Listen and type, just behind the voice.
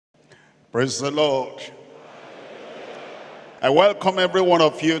Praise the Lord. I welcome every one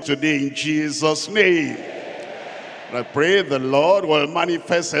of you today in Jesus' name. And I pray the Lord will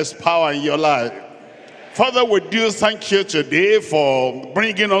manifest his power in your life. Father, we do thank you today for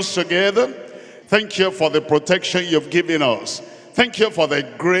bringing us together. Thank you for the protection you've given us. Thank you for the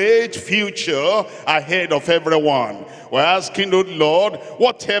great future ahead of everyone. We're asking, oh Lord,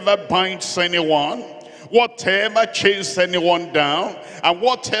 whatever binds anyone, whatever chains anyone down, and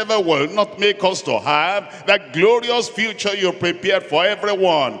whatever will not make us to have that glorious future you prepared for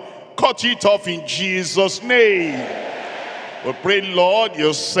everyone, cut it off in Jesus' name. We pray, Lord,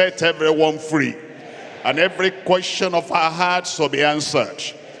 you set everyone free, and every question of our hearts will be answered.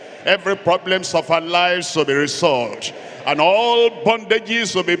 Every problems of our lives will be resolved, and all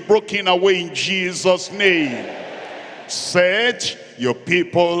bondages will be broken away in Jesus' name. Set your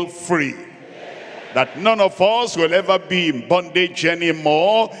people free, that none of us will ever be in bondage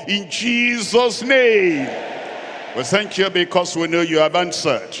anymore in Jesus' name. We thank you because we know you have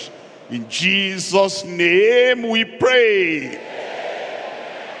answered. In Jesus' name we pray.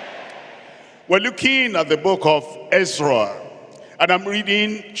 We're looking at the book of Ezra, and I'm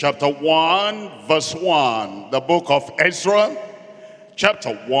reading chapter 1 verse 1. The book of Ezra,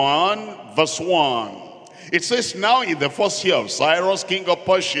 chapter 1 verse 1. It says, now in the first year of Cyrus, king of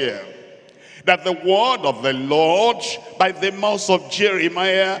Persia, that the word of the Lord by the mouth of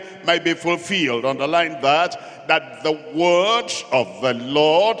Jeremiah might be fulfilled. Underline that the word of the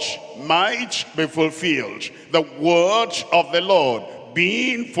Lord might be fulfilled. The word of the Lord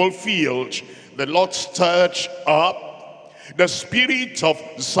being fulfilled. The Lord stirred up the spirit of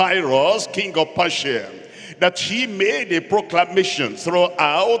Cyrus, king of Persia, that he made a proclamation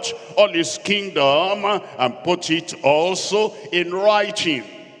throughout all his kingdom and put it also in writing,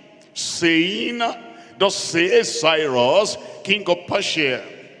 saying, thus says Cyrus, king of Persia,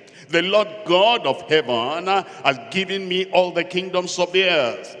 the Lord God of heaven has given me all the kingdoms of the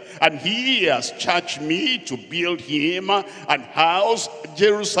earth, and he has charged me to build him an house,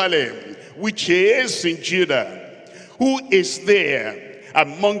 Jerusalem, which is in Judah. Who is there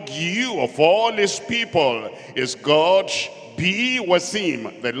among you of all his people? Is God? Be with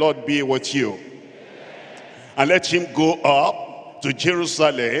him. The Lord be with you. And let him go up to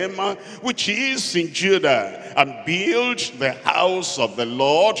Jerusalem, which is in Judah, and build the house of the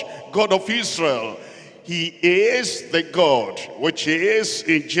Lord God of Israel. He is the God which is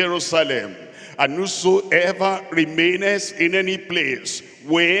in Jerusalem, and whosoever remaineth in any place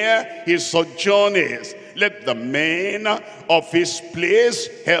where he sojourneth, let the men of his place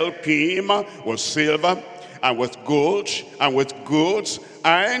help him with silver and with gold and with goods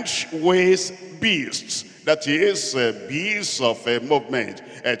and with beasts. That is beasts of movement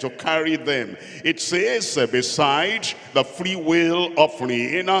to carry them. It says beside the free will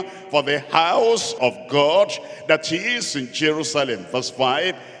offering for the house of God that is in Jerusalem. Verse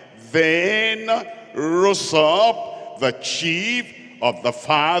 5, then rose up the chief of the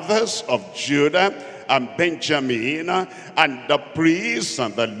fathers of Judah and Benjamin, and the priests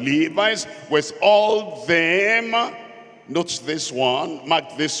and the Levites with all them. Note this one,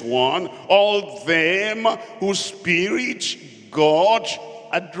 mark this one. All them whose spirit God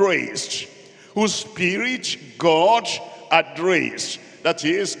had raised. Whose spirit God had raised. That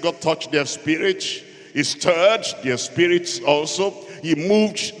is, God touched their spirit. He stirred their spirits also. He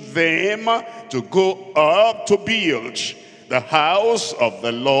moved them to go up to build the house of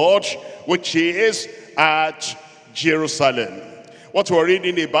the Lord, which is at Jerusalem. What we're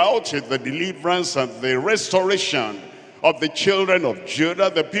reading about is the deliverance and the restoration of the children of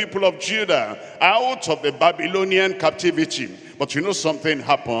Judah, the people of Judah, out of the Babylonian captivity. But you know, something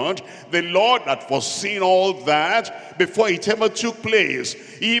happened. The Lord had foreseen all that before it ever took place,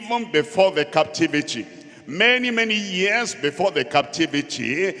 even before the captivity. Many years before the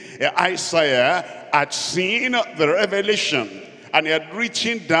captivity, Isaiah had seen the revelation, and he had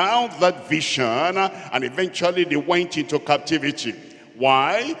written down that vision, and eventually they went into captivity.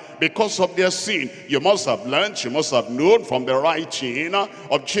 Why? Because of their sin. You must have learned, you must have known from the writing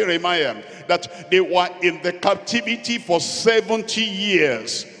of Jeremiah that they were in the captivity for 70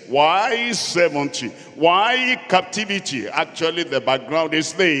 years. Why 70? Why captivity? Actually, the background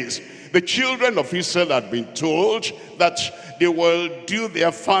is this. The children of Israel had been told that they will do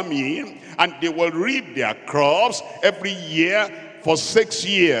their farming and they will reap their crops every year for 6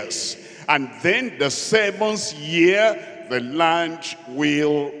 years. And then the 7th year, the land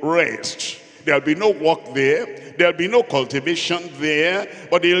will rest. There'll be no work there. There'll be no cultivation there.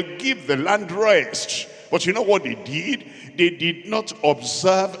 But they'll give the land rest But you know what they did? They did not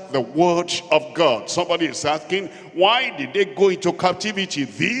observe the word of God. Somebody is asking, why did they go into captivity?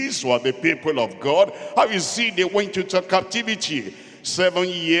 These were the people of God. How you see they went into captivity? 7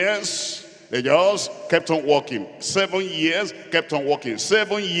 years, they just kept on walking. 7 years, kept on walking.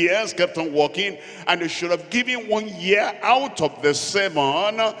 7 years, kept on walking. And they should have given 1 year out of the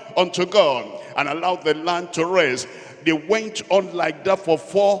 7 unto God and allowed the land to rest. They went on like that for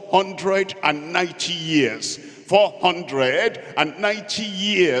 490 years. 490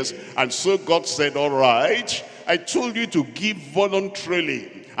 years. And so God said, all right, I told you to give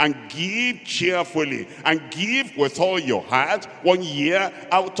voluntarily and give cheerfully and give with all your heart 1 year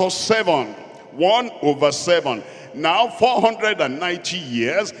out of 7. 1/7. Now 490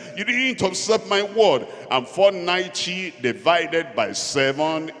 years, you didn't observe my word. And 490 divided by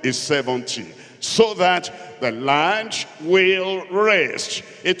 7 is 70. So that the land will rest.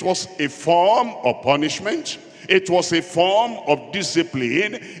 It was a form of punishment. It was a form of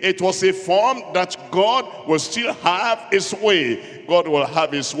discipline. It was a form that God will still have his way. God will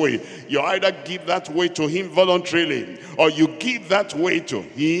have his way. You either give that way to him voluntarily, or you give that way to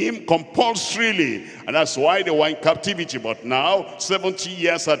him compulsorily. And that's why they were in captivity. But now 70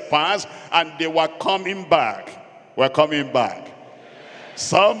 years had passed and they were coming back. We're coming back.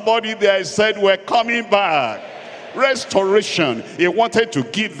 Somebody there said, we're coming back. Restoration. He wanted to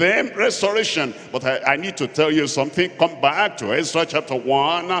give them restoration. But I need to tell you something. Come back to Ezra chapter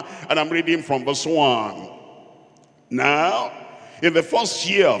 1, and I'm reading from verse 1. Now, in the first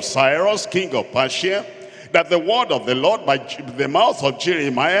year of Cyrus, king of Persia, that the word of the Lord by the mouth of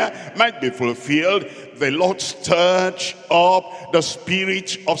Jeremiah might be fulfilled, the Lord stirred up the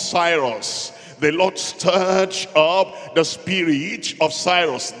spirit of Cyrus. The Lord stirred up the spirit of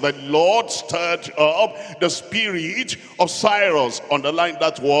Cyrus. The Lord stirred up the spirit of Cyrus. Underline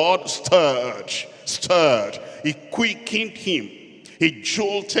that word, stirred. Stirred. He quickened him. He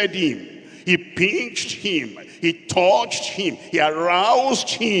jolted him. He pinched him. He touched him. He aroused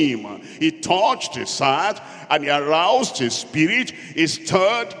him. He touched his heart and he aroused his spirit. He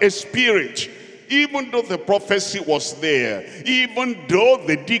stirred his spirit. Even though the prophecy was there, even though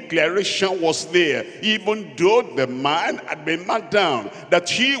the declaration was there, even though the man had been marked down that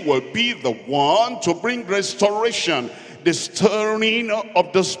he will be the one to bring restoration, the stirring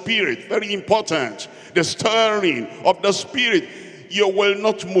of the spirit, very important, the stirring of the spirit. You will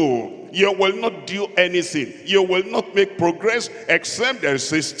not move. You will not do anything. You will not make progress except there is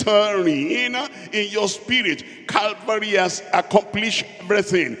a stirring in your spirit. Calvary has accomplished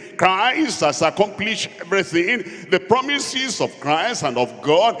everything. Christ has accomplished everything. The promises of Christ and of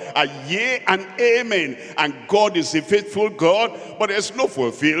God are yea and amen. And God is a faithful God, but there's no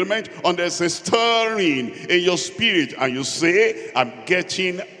fulfillment unless there's a stirring in your spirit. And you say, I'm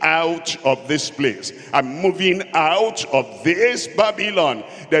getting out of this place. I'm moving out of this Babylon.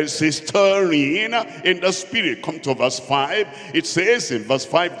 There is a stirring in the spirit. Come to verse 5. It says in verse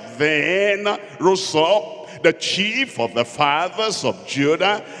 5, then rose up the chief of the fathers of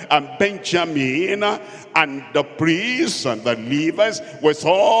Judah and Benjamin, and the priests and the Levites, with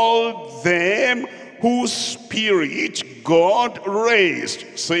all them whose spirit God raised.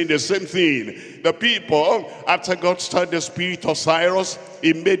 Saying the same thing. The people, after God stirred the spirit of Cyrus,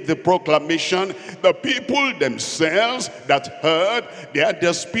 he made the proclamation. The people themselves that heard, they had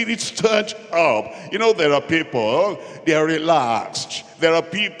their spirit stirred up. You know, there are people, they are relaxed. There are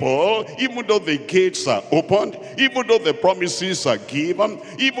people, even though the gates are opened, even though the promises are given,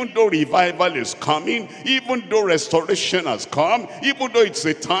 even though revival is coming, even though restoration has come, even though it's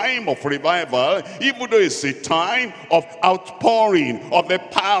a time of revival, even though it's a time of outpouring of the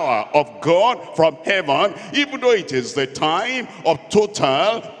power of God from heaven, even though it is the time of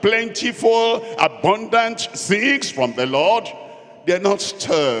total, plentiful, abundant things from the Lord, they're not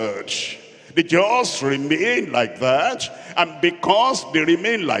stirred. They just remain like that. And because they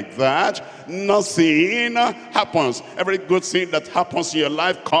remain like that, nothing happens. Every good thing that happens in your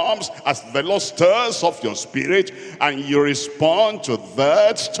life comes as the Lord stirs up your spirit, and you respond to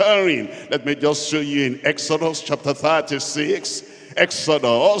that stirring. Let me just show you in Exodus chapter 36.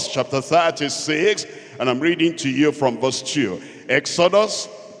 Exodus chapter 36, and I'm reading to you from verse 2. Exodus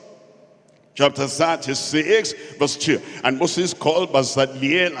chapter 36, verse 2. And Moses called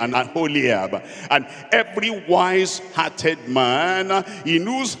Bezaleel and Aholiab, and every wise-hearted man in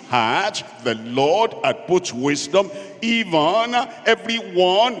whose heart the Lord had put wisdom, even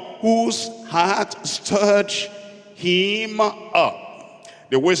everyone whose heart stirred him up.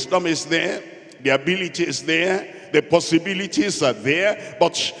 The wisdom is there, the ability is there, the possibilities are there,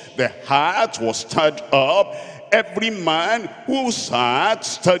 but the heart was stirred up. every man whose heart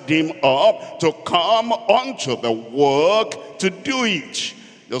stirred him up to come unto the work to do it.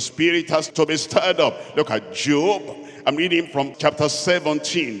 The spirit has to be stirred up. Look at Job. I'm reading from chapter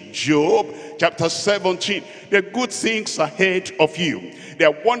 17. Job chapter 17. There are good things ahead of you. There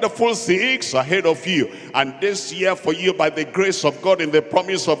are wonderful things ahead of you. And this year for you, by the grace of God and the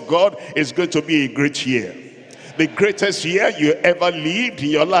promise of God, is going to be a great year. The greatest year you ever lived in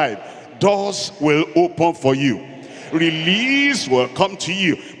your life. Doors will open for you. Release will come to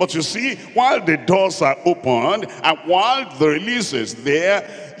you. But you see, while the doors are opened and while the release is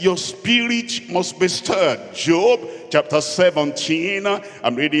there, your spirit must be stirred. Job chapter 17,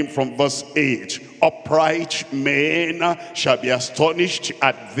 I'm reading from verse 8. Upright men shall be astonished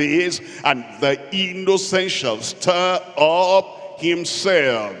at this, and the innocent shall stir up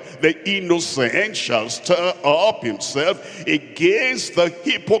himself. The innocent shall stir up himself against the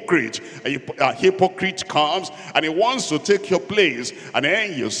hypocrite. A hypocrite comes and he wants to take your place, and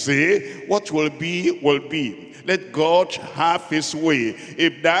then you say, what will be, will be. Let God have his way.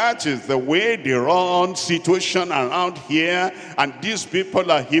 If that is the way they run situation around here, and these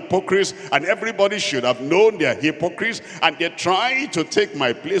people are hypocrites, and everybody should have known they're hypocrites, and they're trying to take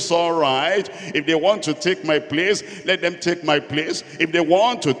my place, all right. If they want to take my place, let them take my place. If they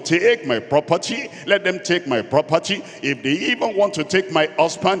want to take my property, let them take my property. If they even want to take my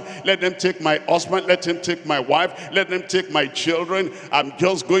husband, let them take my husband. Let them take my wife. Let them take my children. I'm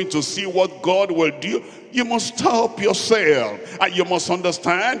just going to see what God will do. You must stir up yourself, and you must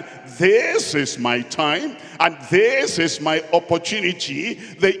understand, this is my time and this is my opportunity.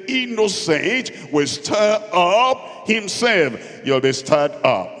 The innocent will stir up himself. You'll be stirred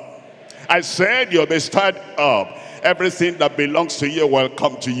up. I said you'll be stirred up. Everything that belongs to you will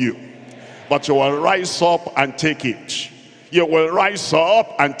come to you, but you will rise up and take it. You will rise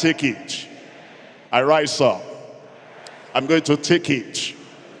up and take it. I rise up. I'm going to take it.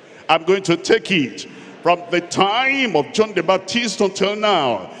 I'm going to take it. From the time of John the Baptist until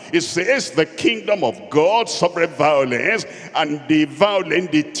now, it says the kingdom of God suffereth violence, and the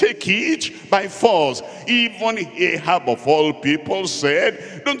violent they take it by force. Even Ahab of all people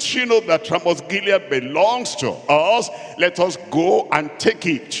said, don't you know that Ramoth Gilead belongs to us? Let us go and take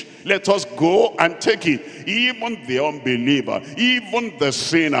it. Let us go and take it. Even the unbeliever, even the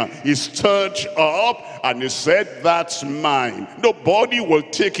sinner is stirred up, and he said, that's mine. Nobody will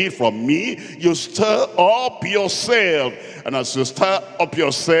take it from me. You stir up yourself. And as you stir up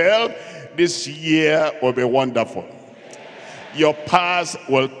yourself, this year will be wonderful. Your path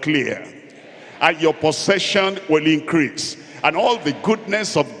will clear, and your possession will increase, and all the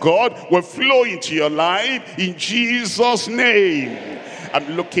goodness of God will flow into your life in Jesus' name.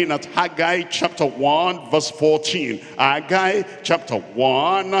 I'm looking at Haggai chapter 1 verse 14. Haggai chapter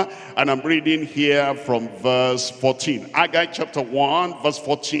 1, and I'm reading here from verse 14. Haggai chapter 1 verse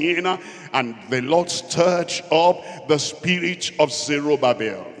 14. And the Lord stirred up the spirit of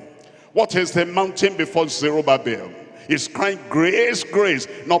Zerubbabel. What is the mountain before Zerubbabel? He's crying, grace, grace,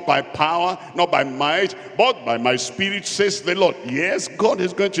 not by power, not by might, but by my spirit, says the Lord. Yes, God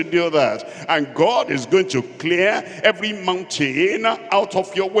is going to do that. And God is going to clear every mountain out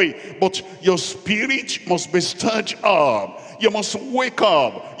of your way. But your spirit must be stirred up. You must wake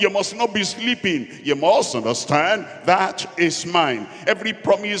up. You must not be sleeping. You must understand, that is mine. Every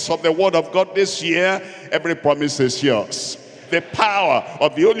promise of the word of God this year, every promise is yours. The power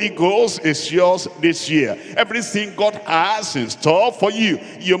of the Holy Ghost is yours this year. Everything God has in store for you,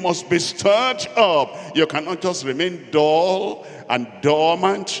 you must be stirred up. You cannot just remain dull and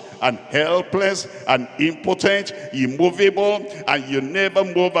dormant and helpless and impotent, immovable, and you never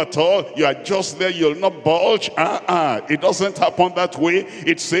move at all. You are just there, you'll not budge. It doesn't happen that way.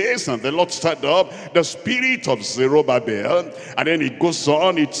 It says, and the Lord stirred up the spirit of Zerubbabel. And then it goes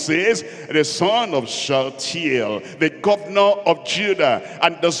on, it says, the son of Shealtiel, the governor of Judah,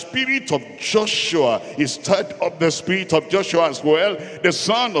 and the spirit of Joshua. He stirred up the spirit of Joshua as well, the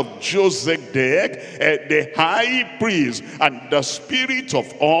son of Josedek, the high priest, and the spirit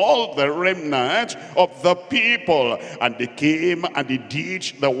of all the remnant of the people. And they came and they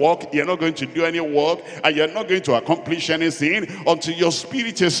did the work. You're not going to do any work, and you're not going to accomplish anything until your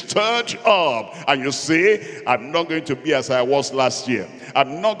spirit is stirred up. And you say, I'm not going to be as I was last year.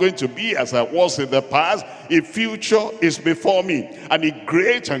 I'm not going to be as I was in the past. A future is before me, and a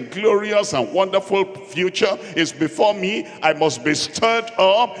great and glorious and wonderful future is before me. I must be stirred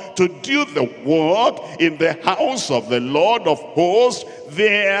up to do the work in the house of the Lord of hosts,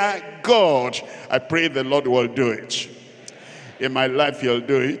 their God. I pray the Lord will do it. In my life, he'll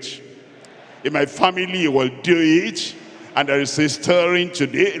do it. In my family, he will do it. And there is a stirring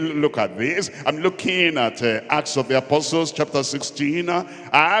today. Look at this. I'm looking at Acts of the Apostles, chapter 16.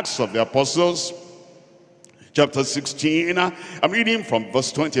 Acts of the Apostles, chapter 16. I'm reading from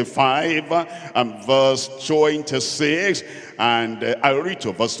verse 25 and verse 26. And I'll read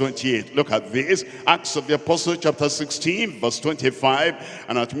to verse 28. Look at this. Acts of the Apostles, chapter 16, verse 25.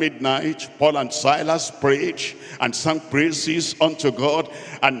 And at midnight, Paul and Silas prayed and sang praises unto God.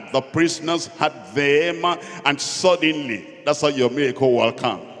 And the prisoners had them. And suddenly, that's how your miracle will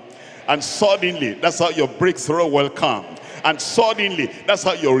come. And suddenly, that's how your breakthrough will come. And suddenly, that's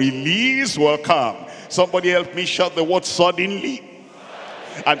how your release will come. Somebody help me shout the word suddenly.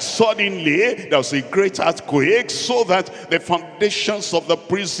 And suddenly there was a great earthquake, so that the foundations of the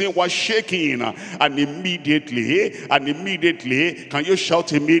prison were shaking. And immediately, can you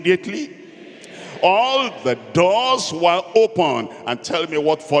shout immediately? All the doors were open. And tell me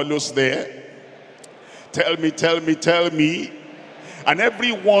what follows there. Tell me. And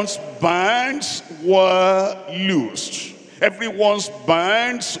everyone's bands were loosed. Everyone's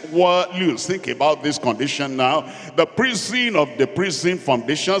bands were loose. Think about this condition now. The prison of the prison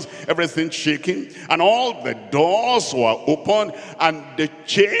foundations, everything shaking, and all the doors were open, and the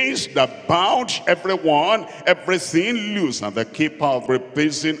chains that bound everyone, everything loose. And the keeper of the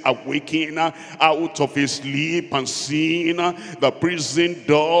prison awaking out of his sleep and seeing the prison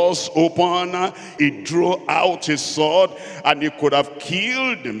doors open, he drew out his sword, and he could have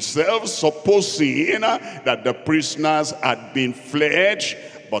killed himself, supposing that the prisoners had been fled.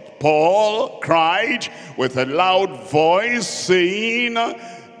 But Paul cried with a loud voice, saying,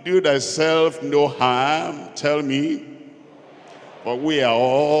 do thyself no harm. Tell me, for we are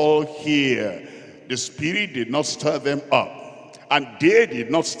all here. The Spirit did not stir them up, and they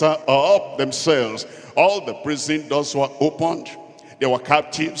did not stir up themselves. All the prison doors were opened. They were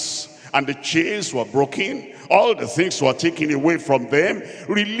captives, and the chains were broken. All the things were taken away from them.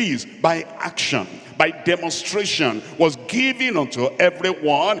 Released by action, by demonstration, was given unto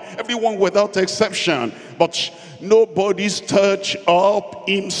everyone without exception. But nobody stirred up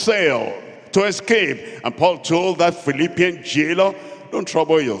himself to escape. And Paul told that Philippian jailer, don't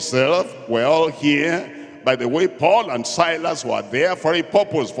trouble yourself, we're all here. By the way, Paul and Silas were there for a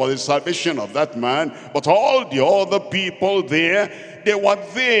purpose, for the salvation of that man. But all the other people there, they were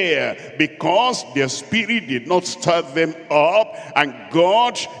there because their spirit did not stir them up, and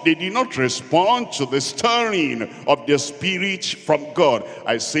God, they did not respond to the stirring of their spirit from God.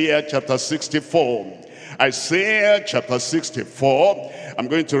 Isaiah chapter 64. Isaiah chapter 64. I'm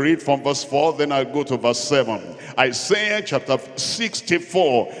going to read from verse 4, then I'll go to verse 7. Isaiah chapter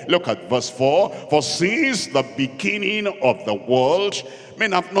 64. Look at verse 4. For since the beginning of the world,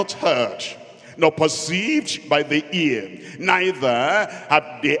 men have not heard, nor perceived by the ear, neither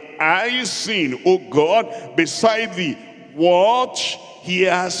have the eyes seen, O God, beside thee, what he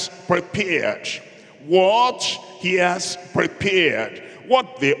has prepared. What he has prepared.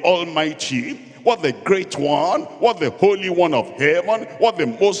 What the Almighty, what the Great One, what the Holy One of heaven, what the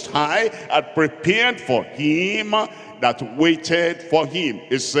Most High had prepared for him that waited for him.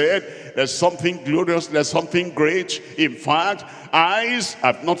 He said, there's something glorious, there's something great. In fact, eyes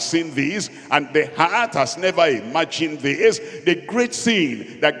have not seen this, and the heart has never imagined this. The great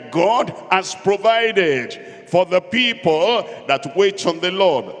thing that God has provided for the people that wait on the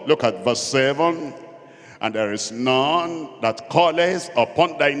Lord. Look at verse 7. And there is none that calleth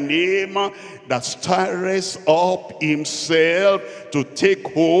upon thy name, that stirreth up himself to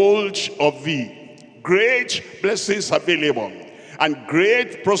take hold of thee. Great blessings available, and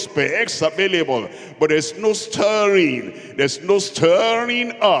great prospects available, but there's no stirring. There's no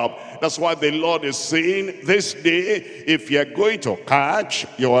stirring up. That's why the Lord is saying this day, if you're going to catch,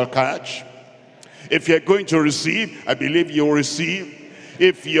 you will catch. If you're going to receive, I believe you will receive.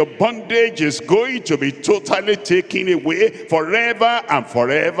 If your bondage is going to be totally taken away forever and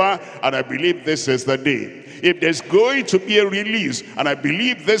forever, and I believe this is the day. If there's going to be a release, and I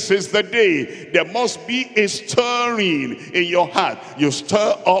believe this is the day, there must be a stirring in your heart. You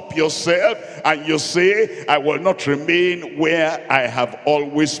stir up yourself and you say, I will not remain where I have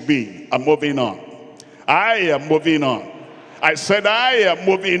always been. I'm moving on. I am moving on. I said I am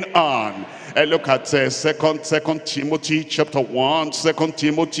moving on. And look at Second Timothy chapter 1. 2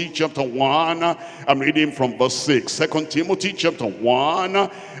 Timothy chapter 1. I'm reading from verse 6. 2 Timothy chapter 1.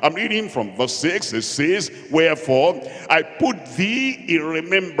 I'm reading from verse 6. It says, wherefore I put thee in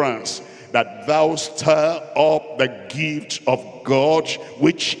remembrance, that thou stir up the gift of God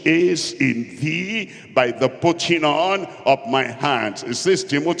which is in thee by the putting on of my hands. It says,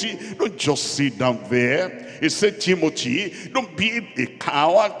 Timothy, don't just sit down there. He said, Timothy, don't be a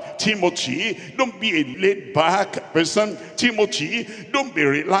coward. Timothy, don't be a laid-back person. Timothy, don't be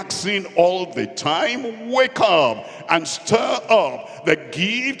relaxing all the time. Wake up and stir up the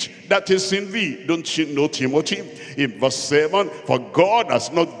gift that is in thee. Don't you know, Timothy? In verse 7, for God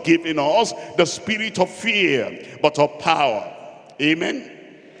has not given us the spirit of fear, but of power. Amen.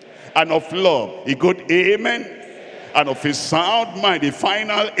 And of love. A good amen. And of a sound mind. A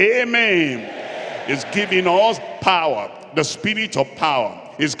final amen. He's giving us power. The spirit of power.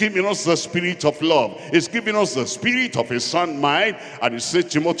 He's giving us the spirit of love. He's giving us the spirit of a sound mind. And he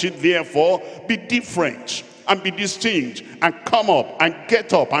said, Timothy, therefore, be different and be distinct, and come up and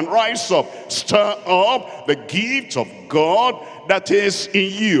get up and rise up. Stir up the gift of God that is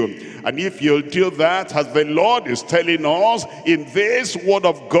in you. And if you'll do that, as the Lord is telling us in this word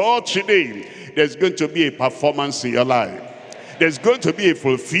of God today, there's going to be a performance in your life. There's going to be a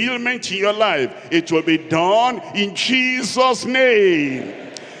fulfillment in your life. It will be done in Jesus' name.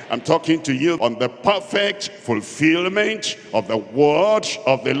 I'm talking to you on the perfect fulfillment of the word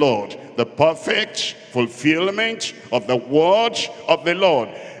of the Lord. The perfect fulfillment of the word of the Lord.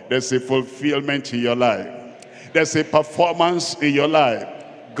 There's a fulfillment in your life. There's a performance in your life.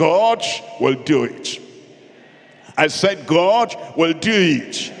 God will do it. I said God will do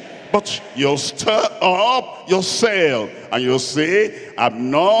it. But you'll stir up yourself and you'll say,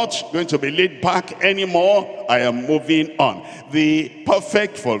 I'm not going to be laid back anymore. I am moving on. The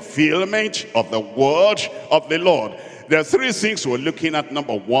perfect fulfillment of the word of the Lord. There are three things we're looking at.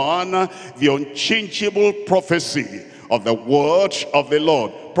 Number one, the unchangeable prophecy of the word of the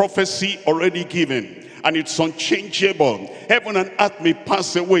Lord. Prophecy already given. And it's unchangeable. Heaven and earth may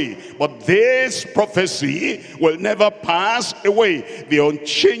pass away, but this prophecy will never pass away. The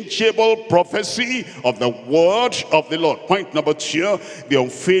unchangeable prophecy of the word of the Lord. Point number two, the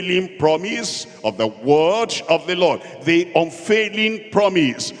unfailing promise of the word of the Lord. The unfailing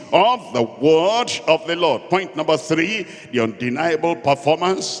promise of the word of the Lord. Point number three, the undeniable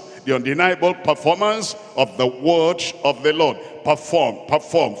performance. The undeniable performance of the word of the Lord. Perform,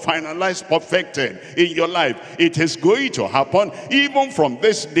 finalized, perfected in your life. It is going to happen. Even from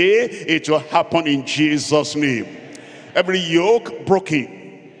this day, it will happen in Jesus' name. Every yoke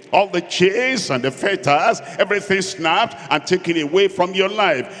broken. All the chains and the fetters, everything snapped and taken away from your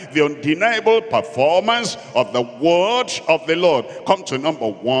life. The undeniable performance of the word of the Lord. Come to number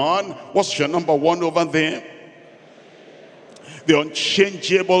one. What's your number one over there? The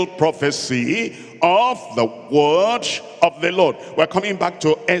unchangeable prophecy of the word of the Lord. We're coming back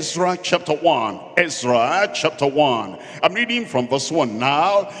to Ezra chapter 1. Ezra chapter 1. I'm reading from verse 1.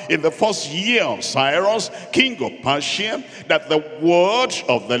 Now, in the first year of Cyrus, king of Persia, that the word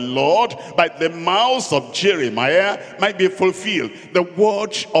of the Lord by the mouth of Jeremiah might be fulfilled. The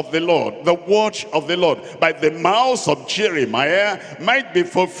word of the Lord, the word of the Lord by the mouth of Jeremiah might be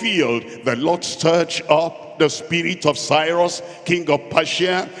fulfilled. The Lord stirred up the spirit of Cyrus, king of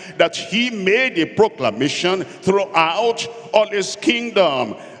Persia, that he made a proclamation throughout all his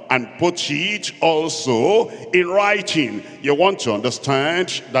kingdom, and put it also in writing. You want to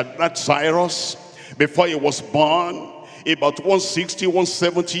understand that Cyrus, before he was born, about 160,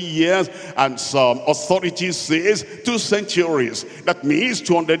 170 years, and some authorities says 2 centuries. That means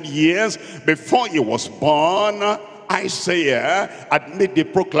 200 years before he was born, Isaiah had made the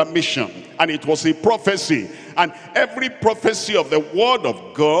proclamation, and it was a prophecy. And every prophecy of the word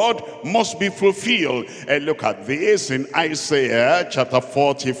of God must be fulfilled. And look at this in Isaiah chapter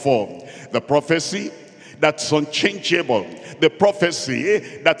 44. The prophecy that's unchangeable. The prophecy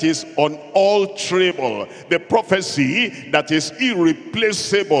that is unalterable. The prophecy that is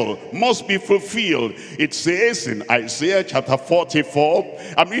irreplaceable must be fulfilled. It says in Isaiah chapter 44,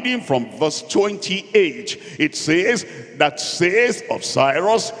 I'm reading from verse 28. It says, that says of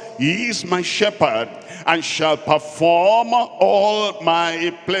Cyrus, he is my shepherd, and shall perform all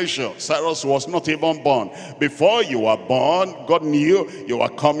my pleasure. Cyrus was not even born. Before you were born, God knew you were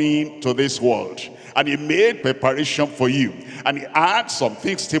coming to this world. And he made preparation for you. And he had some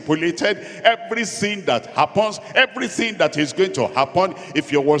things stipulated. Everything that happens, everything that is going to happen, if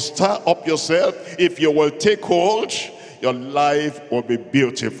you will stir up yourself, if you will take hold, your life will be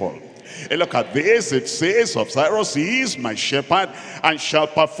beautiful. And look at this. It says of Cyrus, he is my shepherd, and shall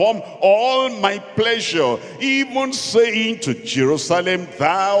perform all my pleasure, even saying to Jerusalem,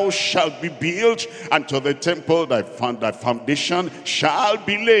 thou shalt be built, and to the temple thy foundation shall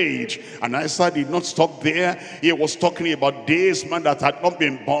be laid. And Isaiah did not stop there. He was talking about this man that had not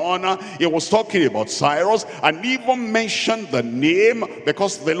been born. He was talking about Cyrus, and even mentioned the name,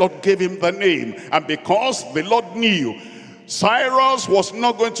 because the Lord gave him the name, and because the Lord knew Cyrus was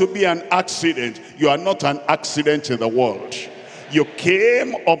not going to be an accident. You are not an accident in the world. You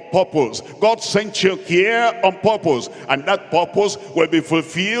came on purpose. God sent you here on purpose, and that purpose will be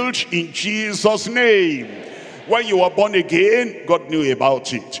fulfilled in Jesus' name. When you were born again, God knew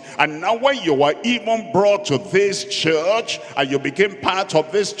about it. And now when you were even brought to this church and you became part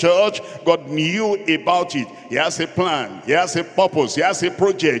of this church, God knew about it. He has a plan, he has a purpose, he has a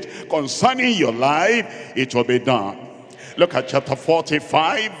project concerning your life. It will be done. Look at chapter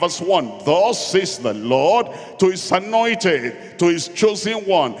 45 verse 1. Thus says the Lord to his anointed, to his chosen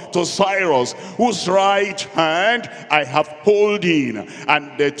one, to Cyrus, whose right hand I have holden,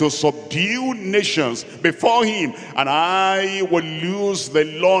 and to subdue nations before him. And I will loose the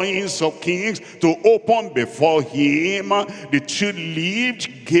loins of kings, to open before him the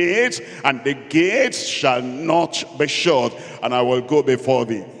two-leaved gates, and the gates shall not be shut. And I will go before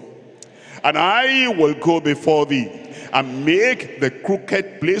thee. And I will go before thee, and make the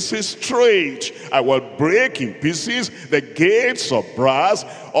crooked places straight. I will break in pieces the gates of brass.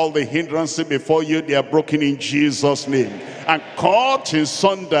 All the hindrances before you, they are broken in Jesus' name. And cut in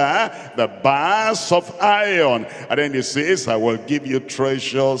sunder the bars of iron. And then he says, I will give you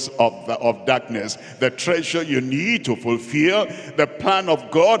treasures of darkness. The treasure you need to fulfill the plan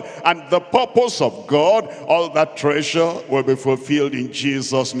of God and the purpose of God. All that treasure will be fulfilled in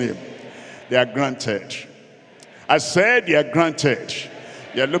Jesus' name. They are granted. I said they are granted.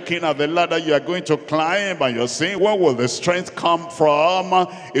 You're looking at the ladder you are going to climb, and you're saying, where will the strength come from?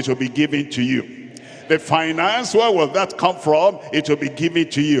 It will be given to you. The finance, where will that come from? It will be given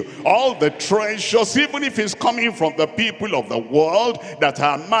to you. All the treasures, even if it's coming from the people of the world that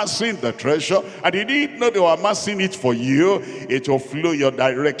are amassing the treasure, and you didn't know they were amassing it for you, it will flow your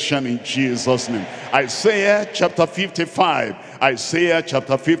direction in Jesus' name. Isaiah chapter 55. Isaiah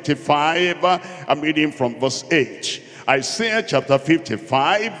chapter 55, I'm reading from verse 8. Isaiah chapter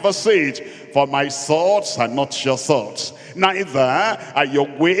 55, verse 8. For my thoughts are not your thoughts, neither are your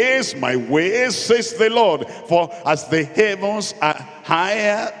ways my ways, says the Lord. For as the heavens are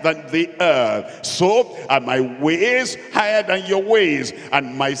higher than the earth, so are my ways higher than your ways,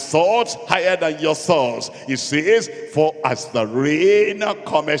 and my thoughts higher than your thoughts. He says, for as the rain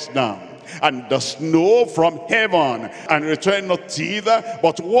cometh down, and the snow from heaven, and return not thither,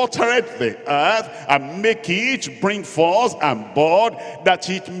 but watereth the earth, and make it bring forth and bud, that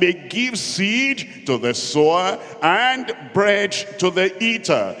it may give seed to the sower, and bread to the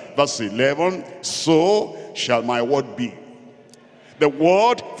eater. Verse 11, so shall my word be. The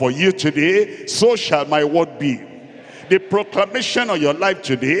word for you today, so shall my word be. The proclamation of your life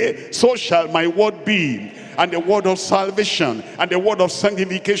today, so shall my word be. And the word of salvation, and the word of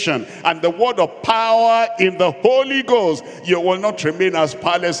sanctification, and the word of power in the Holy Ghost. You will not remain as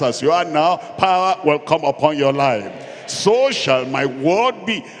powerless as you are now. Power will come upon your life. So shall my word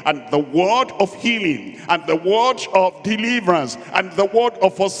be, and the word of healing, and the word of deliverance, and the word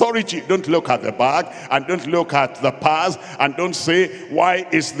of authority. Don't look at the back, and don't look at the past, and don't say, why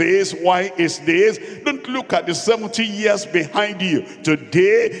is this, why is this? Don't look at the 70 years behind you.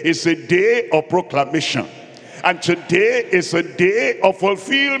 Today is a day of proclamation, and today is a day of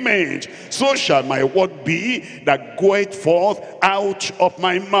fulfillment. So shall my word be that goeth forth out of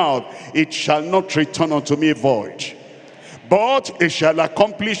my mouth. It shall not return unto me void, but it shall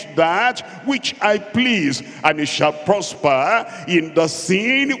accomplish that which I please, and it shall prosper in the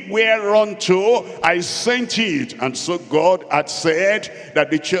thing whereunto I sent it. And so God had said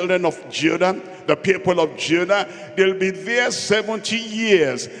that the children of Judah, the people of Judah, they'll be there 70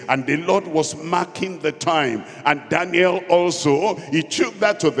 years. And the Lord was marking the time. And Daniel also, he took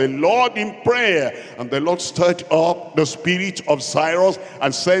that to the Lord in prayer. And the Lord stirred up the spirit of Cyrus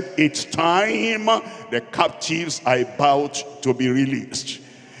and said, it's time the captives are about to be released.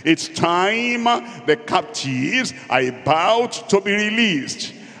 It's time the captives are about to be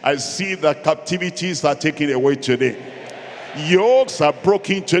released. I see the captivities are taken away today. Yokes are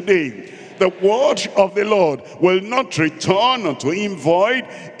broken today. The word of the Lord will not return unto him void.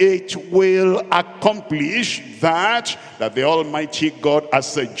 It will accomplish that the Almighty God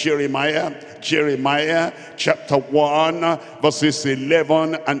has said. Jeremiah chapter 1 verses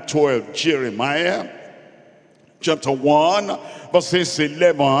 11 and 12. Jeremiah chapter 1 verses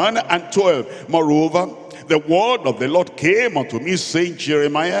 11 and 12. Moreover, the word of the Lord came unto me, saying,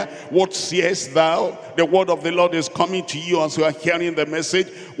 Jeremiah, what seest thou? The word of the Lord is coming to you as you are hearing the message.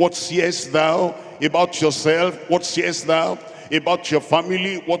 What seest thou about yourself? What seest thou About your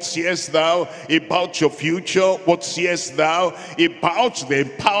family, what seest thou? About your future, what seest thou? About the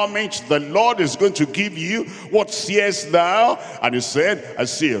empowerment the Lord is going to give you, what seest thou? And he said, I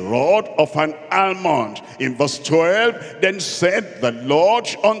see a rod of an almond. In verse 12, then said the Lord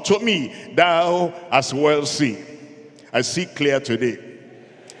unto me, thou hast well seen. I see clear today.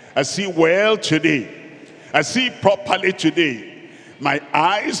 I see well today. I see properly today. My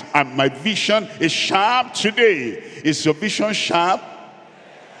eyes and my vision is sharp today. Is your vision sharp?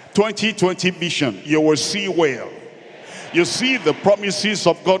 2020 vision, you will see well. You see the promises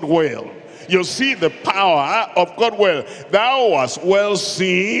of God well. You see the power of God well. Thou hast well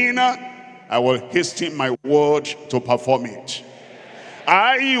seen, I will hasten my word to perform it.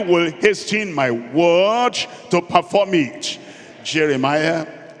 I will hasten my word to perform it. Jeremiah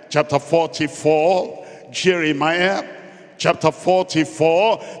chapter 44, Jeremiah chapter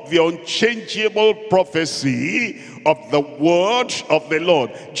 44, the unchangeable prophecy of the word of the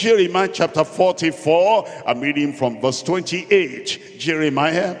Lord. Jeremiah chapter 44, I'm reading from verse 28.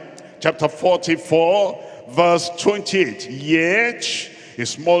 Jeremiah chapter 44, verse 28. Yet a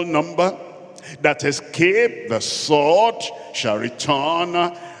small number that escape the sword shall return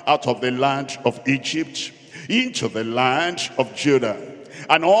out of the land of Egypt into the land of Judah.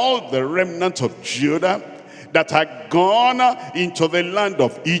 And all the remnant of Judah that are gone into the land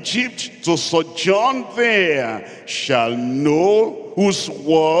of Egypt to sojourn there shall know whose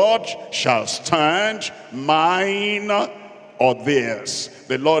word shall stand, mine or theirs.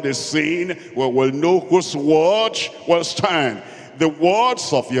 The Lord is saying, we will know whose word will stand. The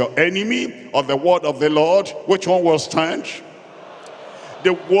words of your enemy or the word of the Lord, which one will stand?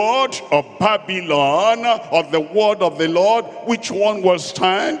 The word of Babylon or the word of the Lord, which one will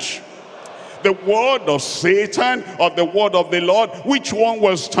stand? The word of Satan or the word of the Lord, which one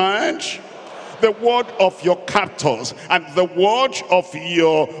will stand? The word of your captors and the word of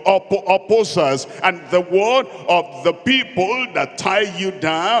your opposers and the word of the people that tie you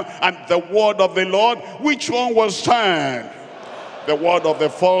down and the word of the Lord, which one will stand? The word of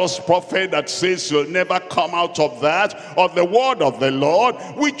the false prophet that says you'll never come out of that, or the word of the Lord,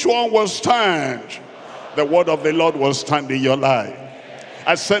 which one will stand? The word of the Lord will stand in your life.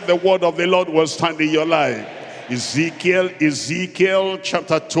 I said the word of the Lord will stand in your life. Ezekiel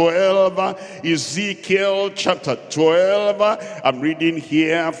chapter 12, Ezekiel chapter 12, I'm reading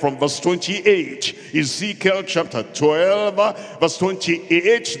here from verse 28. Ezekiel chapter 12, verse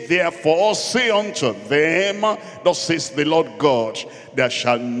 28, therefore say unto them, thus says the Lord God, there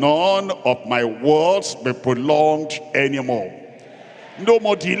shall none of my words be prolonged anymore. No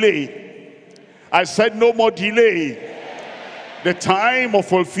more delay. I said no more delay. The time of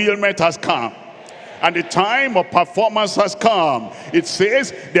fulfillment has come. And the time of performance has come. It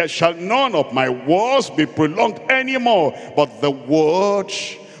says, there shall none of my words be prolonged anymore, but the word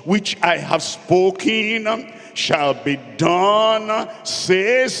which I have spoken shall be done,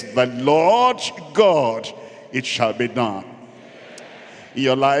 says the Lord God. It shall be done. In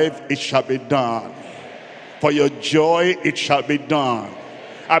your life, it shall be done. For your joy, it shall be done.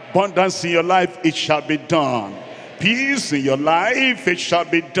 Abundance in your life, it shall be done. Peace in your life, it shall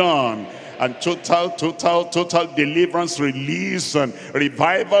be done. And total deliverance, release, and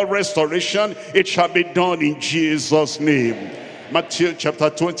revival, restoration, it shall be done in Jesus' name. Matthew chapter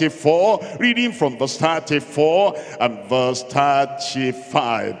 24, reading from verse 34 and verse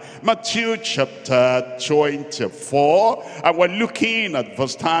 35. Matthew chapter 24, and we're looking at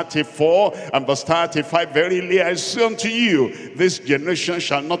verse 34 and verse 35. Verily I say unto you, this generation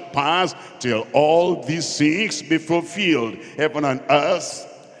shall not pass till all these things be fulfilled. Heaven and earth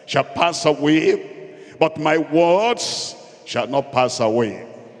shall pass away, but my words shall not pass away.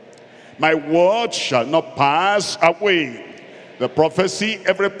 My words shall not pass away. The prophecy,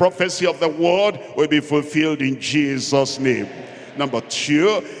 every prophecy of the word will be fulfilled in Jesus' name. Number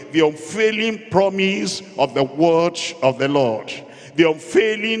two, the unfailing promise of the word of the Lord. The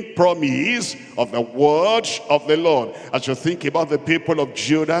unfailing promise of the word of the Lord. As you think about the people of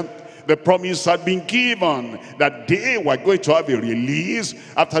Judah, the promise had been given that they were going to have a release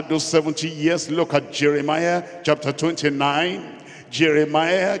after those 70 years. Look at Jeremiah chapter 29.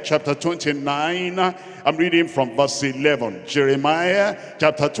 Jeremiah chapter 29, I'm reading from verse 11. Jeremiah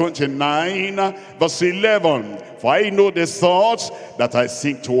chapter 29, verse 11. For I know the thoughts that I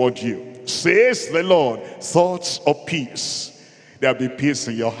think toward you, says the Lord, thoughts of peace. There'll be peace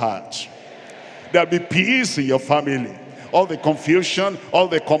in your heart. There'll be peace in your family. All the confusion, all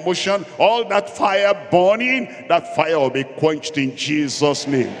the commotion, all that fire burning, that fire will be quenched in Jesus'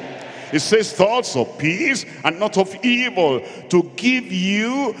 name. It says thoughts of peace and not of evil, to give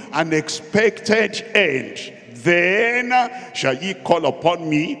you an expected end. Then shall ye call upon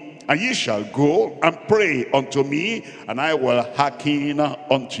me, and ye shall go and pray unto me, and I will hearken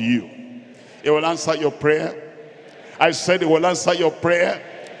unto you. He will answer your prayer. I said he will answer your prayer.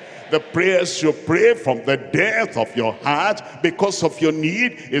 The prayers you pray from the depth of your heart because of your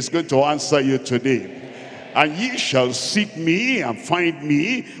need is going to answer you today. And ye shall seek me and find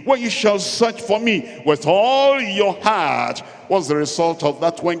me when ye shall search for me with all your heart. What's the result of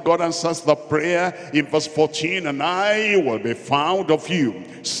that when God answers the prayer? In verse 14, and I will be found of you,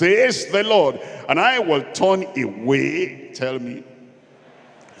 says the Lord, and I will turn away, tell me,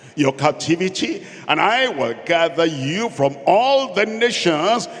 your captivity, and I will gather you from all the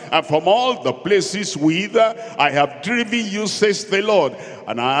nations and from all the places whither I have driven you, says the Lord,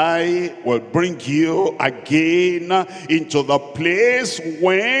 and I will bring you again into the place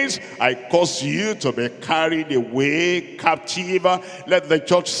whence I caused you to be carried away captive. Let the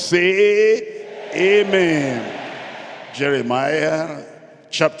church say amen. Jeremiah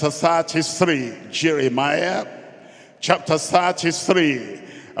chapter 33. Jeremiah chapter 33.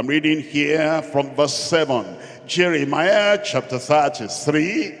 I'm reading here from verse 7. Jeremiah chapter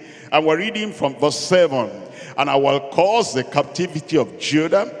 33, and we're reading from verse 7. And I will cause the captivity of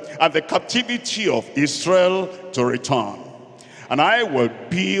Judah and the captivity of Israel to return. And I will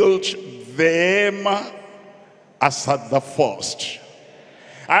build them as at the first.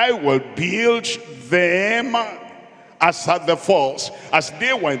 I will build them as at the first, as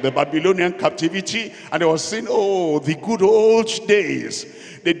they were in the Babylonian captivity, and they were saying, oh, the good old days.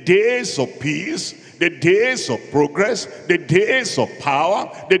 The days of peace, the days of progress, the days of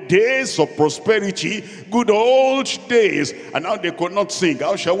power, the days of prosperity, good old days. And now they could not sing.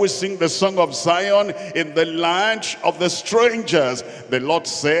 How shall we sing the song of Zion in the land of the strangers? The Lord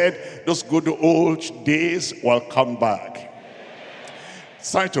said, those good old days will come back.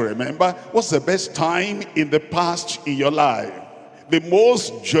 Try to remember, what's the best time in the past in your life? The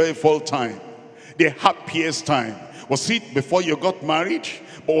most joyful time, the happiest time. Was it before you got married?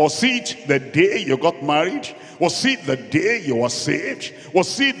 Was it the day you got married? Was it the day you were saved?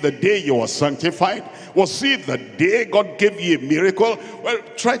 Was it the day you were sanctified? Was it the day God gave you a miracle? Well,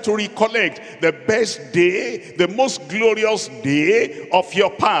 try to recollect the best day, the most glorious day of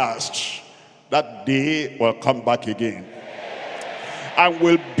your past. That day will come back again. And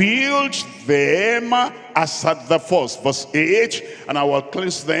will build them as at the first. Verse 8, and I will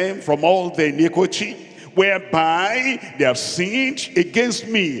cleanse them from all the iniquity whereby they have sinned against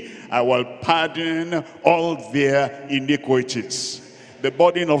me. I will pardon all their iniquities. The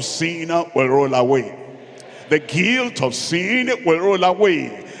burden of sin will roll away. The guilt of sin will roll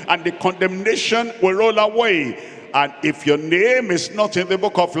away. And the condemnation will roll away. And if your name is not in the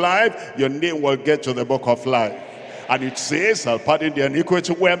book of life, your name will get to the book of life. And it says, I'll pardon their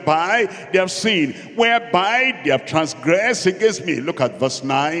iniquity whereby they have sinned, whereby they have transgressed against me. Look at verse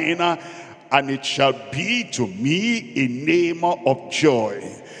 9. And it shall be to me a name of joy.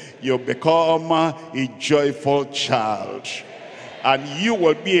 You become a joyful child. And you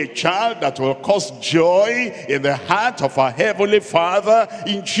will be a child that will cause joy in the heart of our Heavenly Father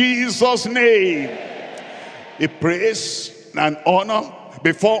in Jesus' name. A praise and honor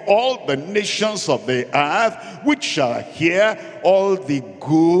before all the nations of the earth, which shall hear all the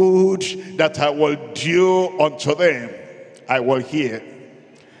good that I will do unto them. I will hear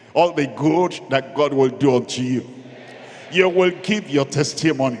all the good that God will do unto you. You will give your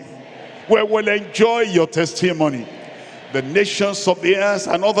testimony. We will enjoy your testimony. The nations of the earth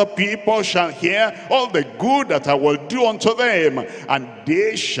and other people shall hear all the good that I will do unto them, and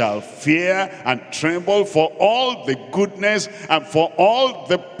they shall fear and tremble for all the goodness and for all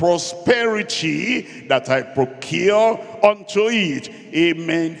the prosperity that I procure unto it.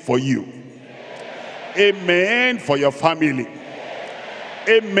 Amen for you. Amen for your family.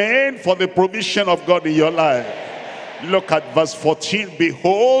 Amen for the provision of God in your life. Look at verse 14.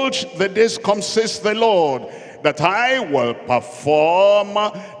 Behold, the days come, says the Lord, that I will perform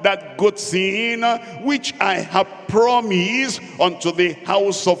that good thing which I have promised unto the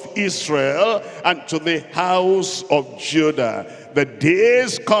house of Israel and to the house of Judah. The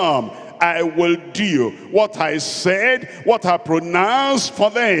days come, I will do what I said, what I pronounced for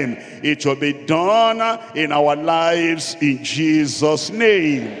them. It will be done in our lives in Jesus'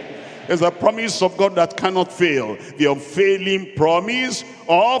 name. It's a promise of God that cannot fail. The unfailing promise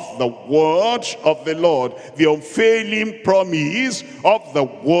of the word of the Lord. The unfailing promise of the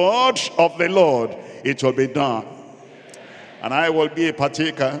word of the Lord. It will be done. And I will be a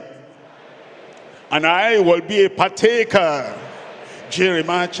partaker. And I will be a partaker.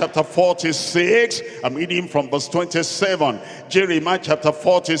 Jeremiah chapter 46. I'm reading from verse 27. Jeremiah chapter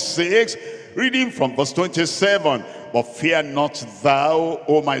 46. Reading from verse 27. But fear not thou,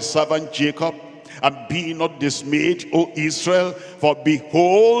 O my servant Jacob, and be not dismayed, O Israel, for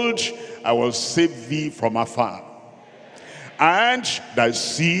behold, I will save thee from afar, and thy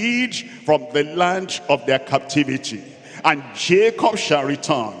seed from the land of their captivity. And Jacob shall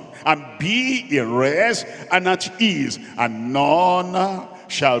return, and be in rest and at ease, and none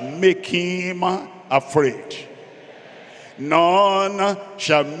shall make him afraid. None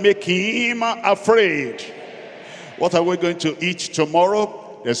shall make him afraid. What are we going to eat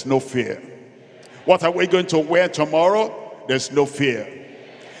tomorrow? There's no fear. What are we going to wear tomorrow? There's no fear.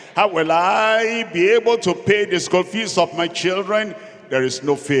 How will I be able to pay the school fees of my children? There is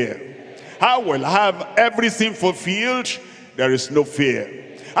no fear. How will I have everything fulfilled? There is no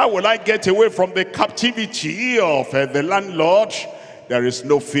fear. How will I get away from the captivity of the landlord? There is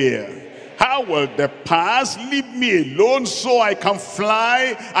no fear. How will the past leave me alone so I can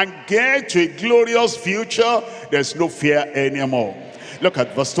fly and get to a glorious future? There's no fear anymore. Look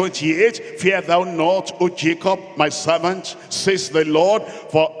at verse 28. Fear thou not, O Jacob, my servant, says the Lord,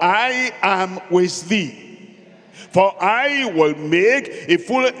 for I am with thee. For I will make a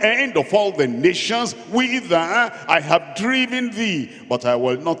full end of all the nations whither I have driven thee, but I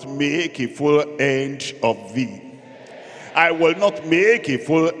will not make a full end of thee. I will not make a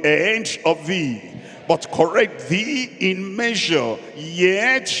full end of thee, but correct thee in measure,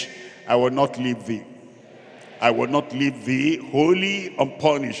 yet I will not leave thee. I will not leave thee wholly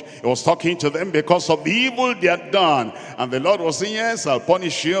unpunished. He was talking to them because of the evil they had done. And the Lord was saying, yes, I'll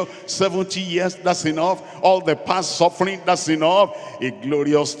punish you. 70 years, that's enough. All the past suffering, that's enough. A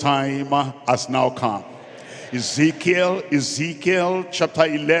glorious time has now come. Ezekiel chapter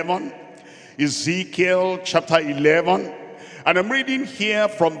 11. Ezekiel chapter 11. And I'm reading here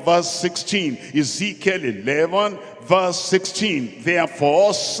from verse 16. Ezekiel 11, verse 16.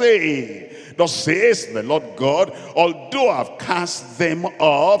 Therefore say, thus says the Lord God, although I've cast them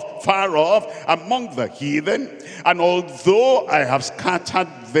off, far off, among the heathen, and although I have scattered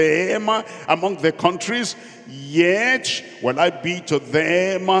them among the countries, yet will I be to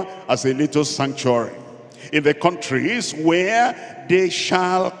them as a little sanctuary in the countries where they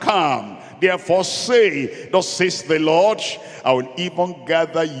shall come. Therefore say, thus says the Lord, I will even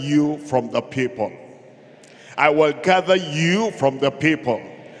gather you from the people. I will gather you from the people.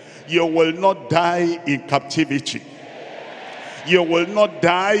 You will not die in captivity. You will not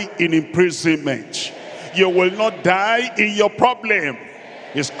die in imprisonment. You will not die in your problem.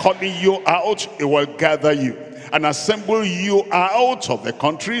 He's calling you out. He will gather you and assemble you out of the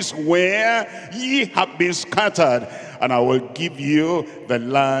countries where ye have been scattered, and I will give you the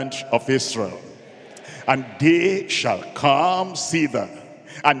land of Israel. And they shall come thither,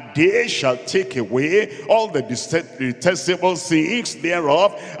 and they shall take away all the detestable things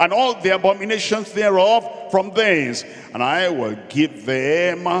thereof, and all the abominations thereof from thence. And I will give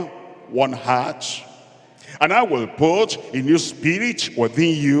them one heart, and I will put a new spirit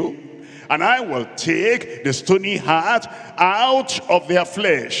within you, and I will take the stony heart out of their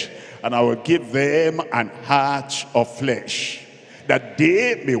flesh, and I will give them an heart of flesh, that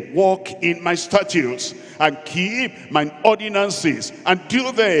they may walk in my statutes and keep mine ordinances and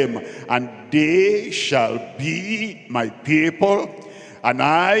do them, and they shall be my people, and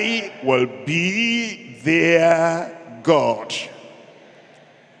I will be their God.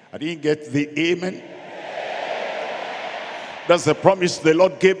 I didn't get the amen. That's the promise the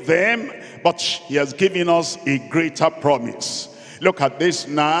Lord gave them, but he has given us a greater promise. Look at this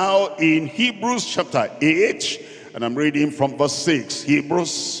now in Hebrews chapter 8, and I'm reading from verse 6.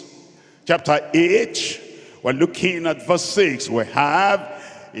 Hebrews chapter 8, we're looking at verse 6. We have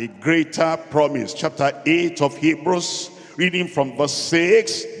a greater promise. Chapter 8 of Hebrews, reading from verse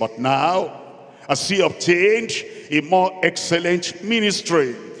 6. But now, as he obtained a more excellent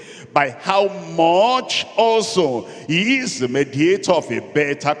ministry, by how much also he is the mediator of a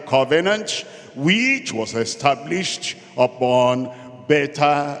better covenant, which was established upon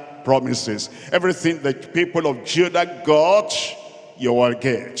better promises. Everything that people of Judah got, you will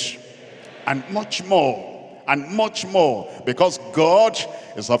get, and much more, because God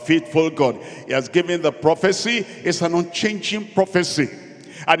is a faithful God. He has given the prophecy. It's an unchanging prophecy,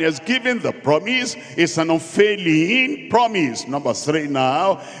 and he has given the promise. It's an unfailing promise. Number 3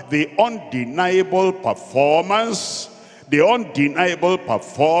 now, the undeniable performance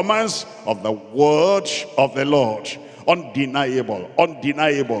of the word of the Lord. Undeniable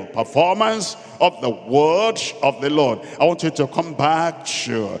performance of the word of the Lord. I want you to come back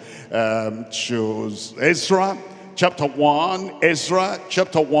to Ezra chapter 1, Ezra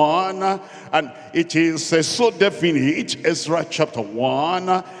chapter 1, and it is so definite. Ezra chapter 1,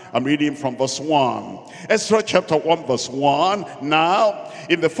 I'm reading from verse 1. Ezra chapter 1 verse 1, now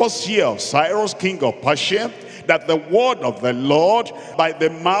in the first year of Cyrus king of Persia, that the word of the Lord by the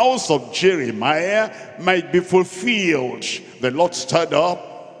mouth of Jeremiah might be fulfilled, the Lord stirred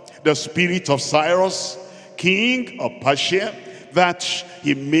up the spirit of Cyrus king of Persia, that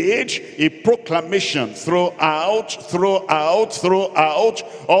he made a proclamation throughout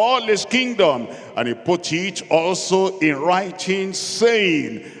all his kingdom, and he put it also in writing,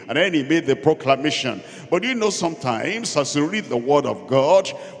 saying, and then he made the proclamation. But you know, sometimes as you read the word of God,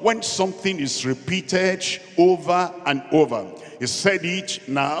 when something is repeated over and over, he said it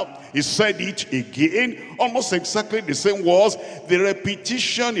now, he said it again, almost exactly the same words. The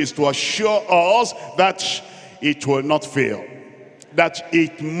repetition is to assure us that it will not fail, that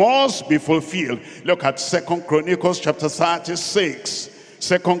it must be fulfilled. Look at 2 Chronicles chapter 36.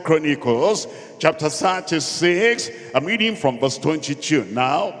 2 Chronicles chapter 36, I'm reading from verse 22.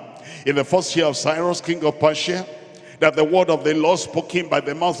 Now, in the first year of Cyrus king of Persia, that the word of the Lord spoken by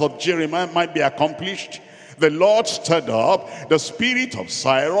the mouth of Jeremiah might be accomplished, the Lord stirred up the spirit of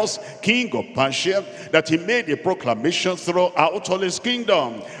Cyrus king of Persia, that he made a proclamation throughout all his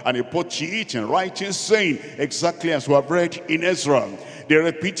kingdom, and he put it in writing, saying, exactly as we have read in Ezra. The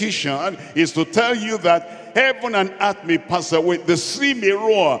repetition is to tell you that heaven and earth may pass away, the sea may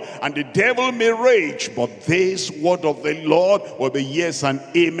roar, and the devil may rage, but this word of the Lord will be yes and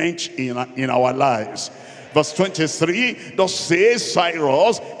amen in our lives. Verse 23, thus says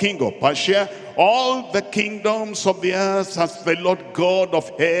Cyrus king of Persia, all the kingdoms of the earth has the Lord God of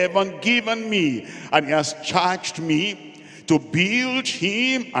heaven given me, and he has charged me to build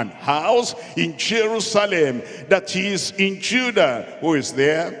him an house in Jerusalem, that is in Judah. Who is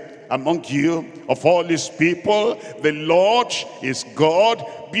there among you of all his people? The Lord is God,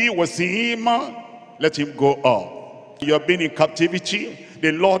 be with him, let him go up. You have been in captivity,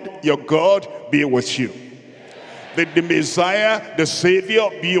 the Lord your God be with you. The Messiah, the Savior,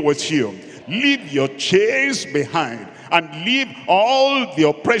 be with you. Leave your chains behind and leave all the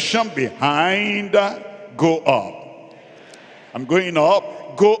oppression behind. Go up. I'm going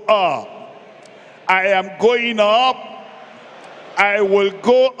up. Go up. I am going up. I will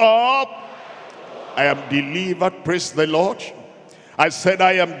go up. I am delivered, praise the Lord. I said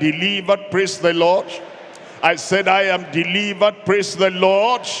I am delivered, praise the Lord. I said I am delivered, praise the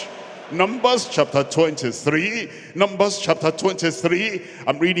Lord. Numbers chapter 23. Numbers chapter 23.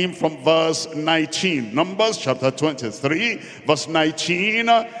 I'm reading from verse 19. Numbers chapter 23, verse 19.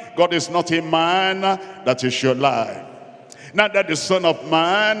 God is not a man that he should lie, neither the son of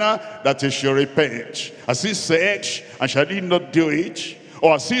man that he should repent. As he said, and shall he not do it?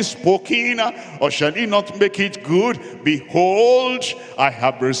 Or has he spoken, or shall he not make it good? Behold, I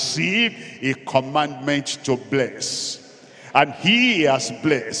have received a commandment to bless, and he has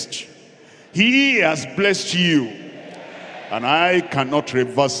blessed. He has blessed you, and I cannot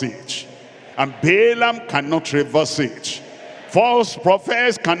reverse it. And Balaam cannot reverse it. False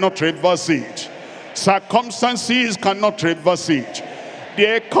prophets cannot reverse it. Circumstances cannot reverse it.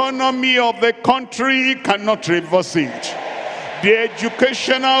 The economy of the country cannot reverse it. The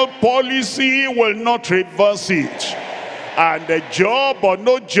educational policy will not reverse it. And the job or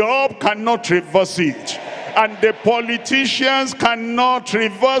no job cannot reverse it. And the politicians cannot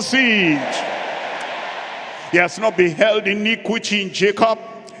reverse it. He has not beheld iniquity in Jacob,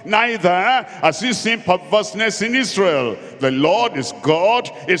 neither has he seen perverseness in Israel. The Lord is God,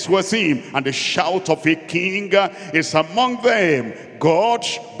 is with him, and the shout of a king is among them. God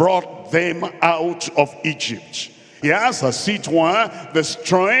brought them out of Egypt. He has, as it were, the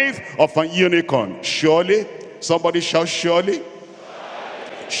strength of a unicorn. Surely, somebody shout surely.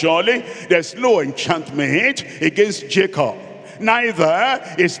 Surely there's no enchantment against Jacob, neither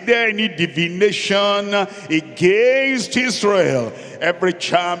is there any divination against Israel. Every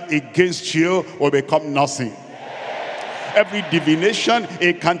charm against you will become nothing. Every divination,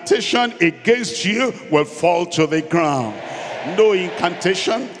 incantation against you will fall to the ground. No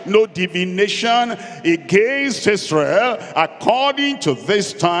incantation, no divination against Israel. According to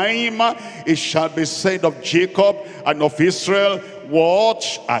this time, it shall be said of Jacob and of Israel, what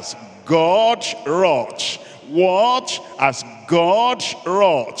has God wrought? What has God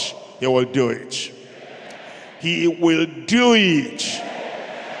wrought? He will do it. He will do it.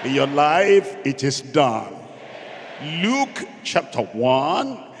 In your life, it is done. Luke chapter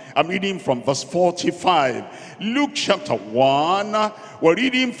 1, I'm reading from verse 45. Luke chapter 1, we're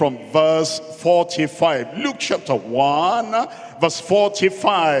reading from verse 45. Luke chapter 1, verse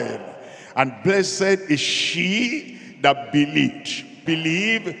 45. And blessed is she that believed.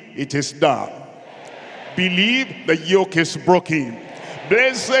 Believe it is done. Believe the yoke is broken.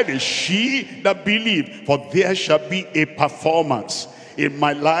 Blessed is she that believed, for there shall be a performance. In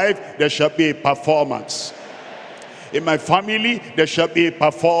my life, there shall be a performance. In my family, there shall be a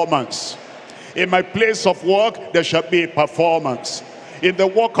performance. In my place of work, there shall be a performance. In the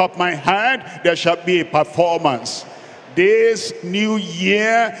work of my hand, there shall be a performance. This new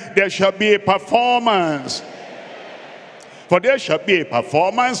year, there shall be a performance. For there shall be a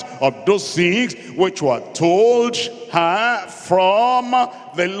performance of those things which were told her from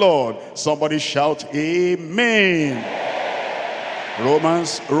the Lord. Somebody shout, amen.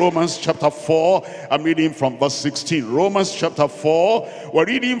 Romans chapter 4, I'm reading from verse 16. Romans chapter 4, we're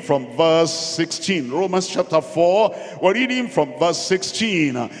reading from verse 16. Romans chapter 4, we're reading from verse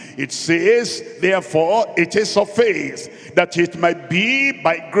 16. It says, therefore it is of faith, that it might be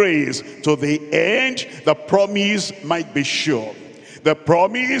by grace, to the end the promise might be sure. The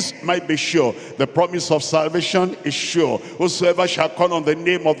promise might be sure. The promise of salvation is sure. Whosoever shall call on the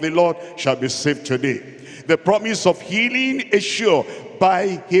name of the Lord shall be saved today. The promise of healing is sure.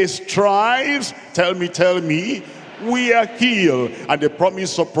 By his stripes, tell me, we are healed. And the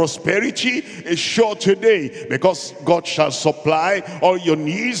promise of prosperity is sure today, because God shall supply all your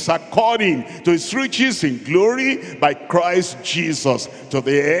needs according to his riches in glory by Christ Jesus. To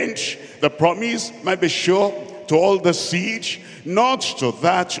the end, the promise might be sure to all the seed, not to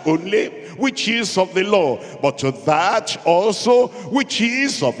that only which is of the law, but to that also which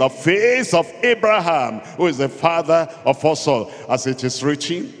is of the faith of Abraham, who is the father of us all. As it is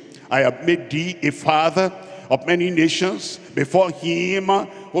written, I have made thee a father of many nations, before him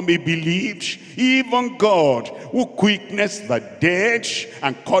whom he believed, even God, who quickeneth the dead,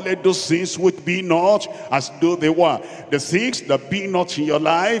 and calleth those things which be not as though they were. The things that be not in your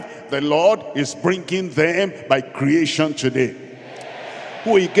life, the Lord is bringing them by creation today.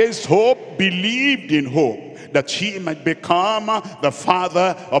 Who against hope believed in hope, that he might become the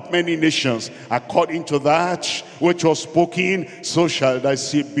father of many nations. According to that which was spoken, so shall thy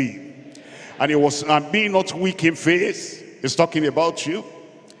seed be. And it was, and be not weak in faith. He's talking about you,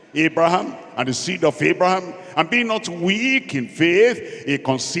 Abraham, and the seed of Abraham. And be not weak in faith. He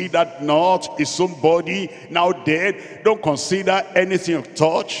considered not his own body now dead. Don't consider anything you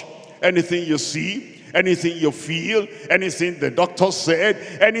touch, anything you see, anything you feel, anything the doctor said,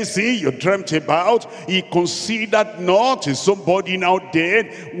 anything you dreamt about. He considered not his own body now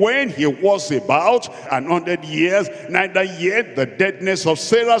dead, when he was about 100 years, neither yet the deadness of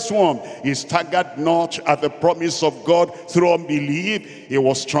Sarah's womb. He staggered not at the promise of God through unbelief. He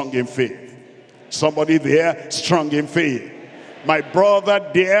was strong in faith. Somebody there, strong in faith. My brother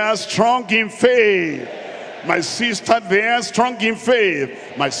there, strong in faith. My sister there, strong in faith.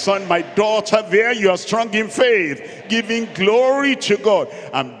 My son, my daughter there, you are strong in faith, giving glory to God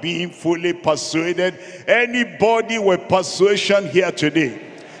and being fully persuaded. Anybody with persuasion here today,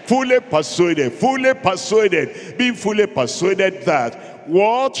 fully persuaded, being fully persuaded that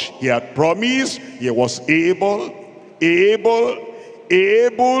what he had promised, he was able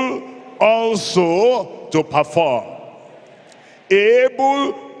also to perform.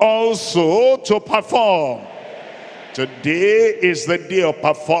 Able also to perform. Today is the day of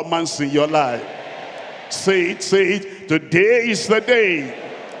performance in your life. Say it. Today is the day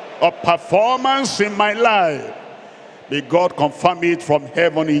of performance in my life. May God confirm it from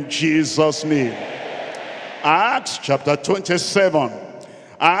heaven in Jesus' name. Acts chapter 27.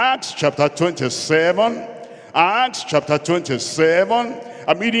 Acts chapter 27. Acts chapter 27.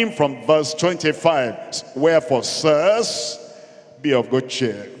 I'm reading from verse 25. Wherefore, sirs, be of good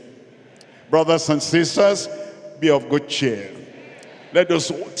cheer. Brothers and sisters, be of good cheer. Let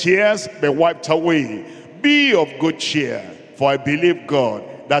those tears be wiped away. Be of good cheer, for I believe God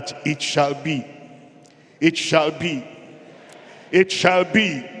that it shall be. It shall be. It shall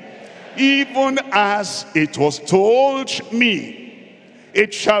be. Even as it was told me,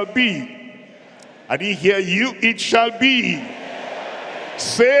 it shall be. I didn't hear you. It shall be.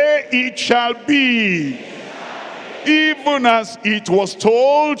 Say, it shall be. Even as it was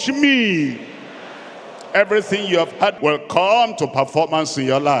told me. Everything you have had will come to performance in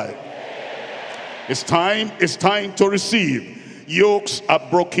your life. It's time to receive. Yokes are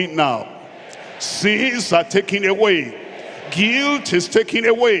broken now. Sins are taken away. Guilt is taken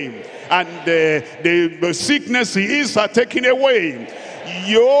away. And the sicknesses are taken away.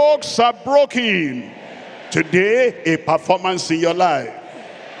 Yokes are broken. Today, a performance in your life.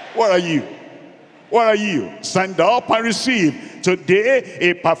 Where are you? Where are you? Stand up and receive. Today,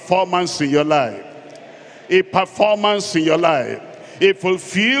 a performance in your life. A performance in your life. A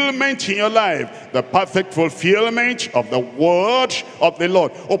fulfillment in your life, the perfect fulfillment of the word of the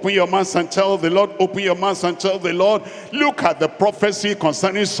Lord. Open your mouth and tell the Lord, open your mouth and tell the Lord. Look at the prophecy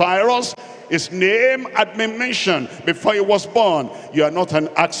concerning Cyrus. His name had been mentioned before he was born. You are not an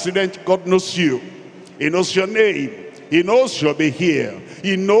accident. God knows you. He knows your name. He knows you'll be here.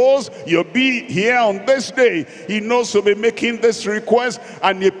 He knows you'll be here on this day. He knows you'll be making this request,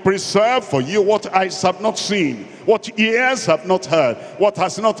 and he preserved for you what eyes have not seen, what ears have not heard, what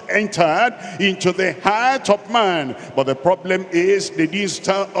has not entered into the heart of man. But the problem is they didn't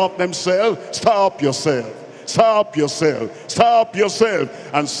stir up themselves. Stir up yourself. Stir up yourself. Stir up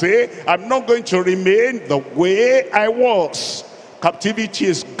yourself and say, I'm not going to remain the way I was. Captivity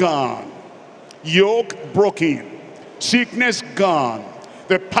is gone. Yoke broken. Sickness gone.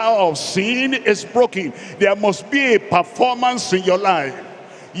 The power of sin is broken. There must be a performance in your life.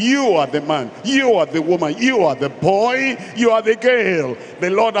 You are the man, you are the woman, you are the boy, you are the girl. The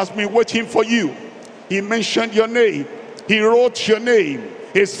Lord has been waiting for you. He mentioned your name. He wrote your name.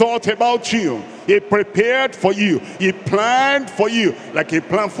 He thought about you. He prepared for you. He planned for you, like he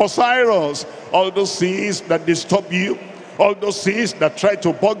planned for Cyrus. All those things that disturb you, all those things that try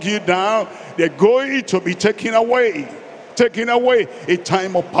to bog you down, they're going to be taken away. Taken away. A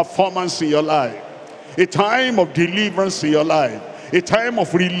time of performance in your life. A time of deliverance in your life. A time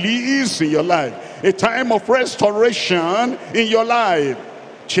of release in your life. A time of restoration in your life.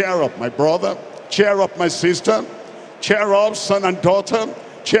 Cheer up, my brother. Cheer up, my sister. Cheer up, son and daughter.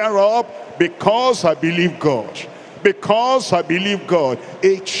 Cheer up, because I believe God. Because I believe God.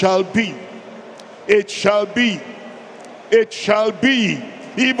 It shall be. It shall be. It shall be.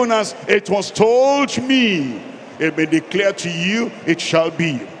 Even as it was told me, it may declare to you, it shall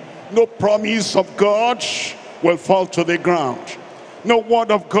be. No promise of God will fall to the ground. No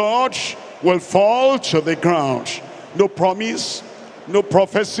word of God will fall to the ground. No promise, no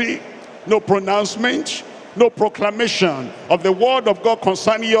prophecy, no pronouncement, no proclamation of the word of God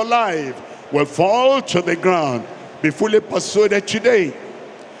concerning your life will fall to the ground. Be fully persuaded today.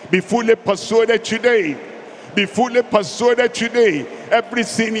 Be fully persuaded today. Be fully persuaded today.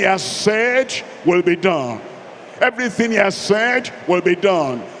 Everything he has said will be done. Everything he has said will be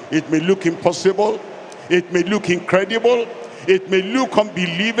done. It may look impossible. It may look incredible. It may look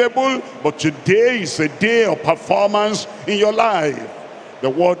unbelievable. But today is a day of performance in your life. The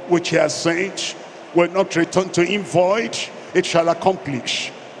word which he has sent will not return to him void. It shall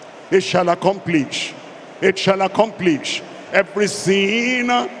accomplish. It shall accomplish. It shall accomplish everything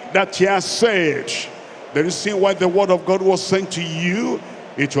that he has said. The reason why the word of God was sent to you,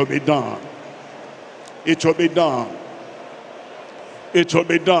 it will be done. It will be done. It will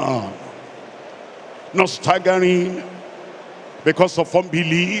be done. Not staggering because of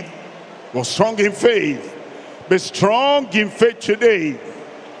unbelief. But strong in faith. Be strong in faith today.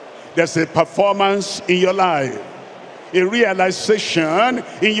 There's a performance in your life. A realization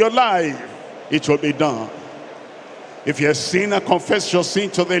in your life. It will be done. If you're a sinner, confess your sin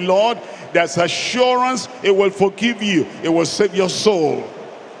to the Lord. There's assurance it will forgive you. It will save your soul.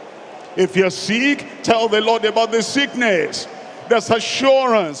 If you're sick, tell the Lord about the sickness. There's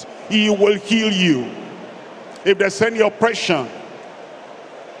assurance he will heal you. If there's any oppression,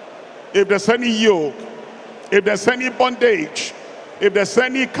 if there's any yoke, if there's any bondage, if there's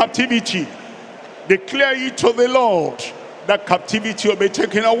any captivity, declare it to the Lord. That captivity will be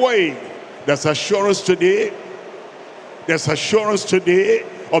taken away. There's assurance today. There's assurance today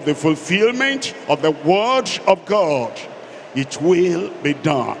of the fulfillment of the word of God. It will be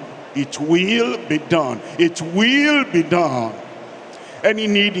done. It will be done. It will be done. Any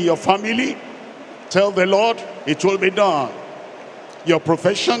need in your family, tell the Lord, it will be done. Your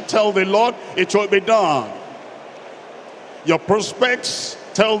profession, tell the Lord, it will be done. Your prospects,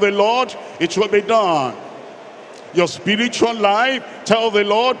 tell the Lord, it will be done. Your spiritual life, tell the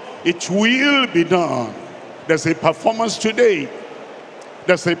Lord, it will be done. There's a performance today.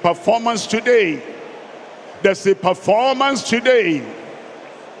 There's a performance today. There's a performance today.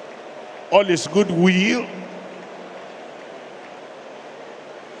 All his good will,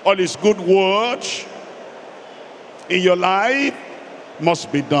 all his good word in your life must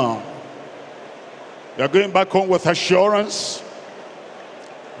be done. You're going back home with assurance.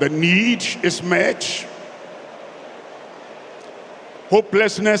 The need is met.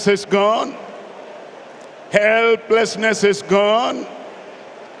 Hopelessness is gone. Helplessness is gone.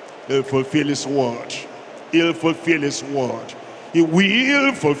 He'll fulfill his word. He'll fulfill his word. He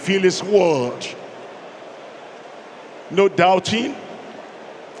will fulfill his word. No doubting,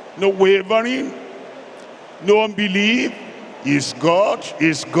 no wavering, no unbelief. Is God,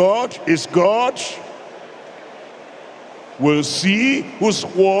 is God, is God. will see, whose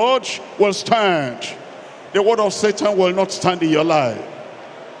word will stand. The word of Satan will not stand in your life.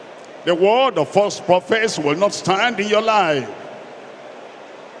 The word of false prophets will not stand in your life.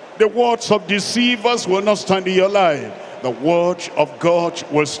 The words of deceivers will not stand in your life. The word of God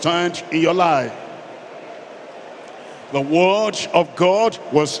will stand in your life. The word of God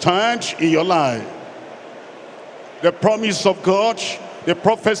will stand in your life. The promise of God, the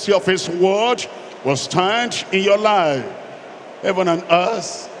prophecy of his word will stand in your life. Heaven and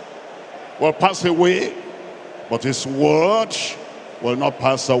earth will pass away, but his word will not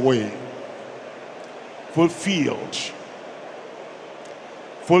pass away. Fulfilled.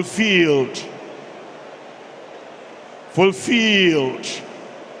 Fulfilled. Fulfilled.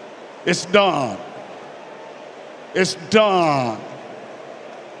 It's done. It's done.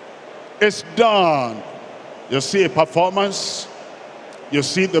 It's done. You see a performance. You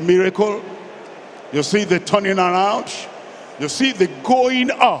see the miracle. You see the turning around. You see the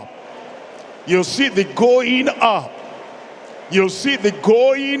going up. You see the going up. You see the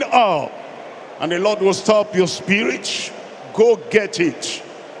going up. And the Lord will stop your spirit. Go get it.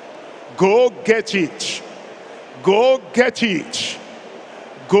 Go get it. Go get it.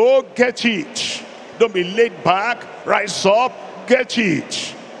 Go get it. Don't be laid back. Rise up. Get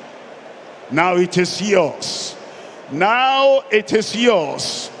it. Now it is yours. Now it is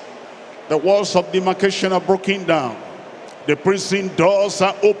yours. The walls of demarcation are broken down. The prison doors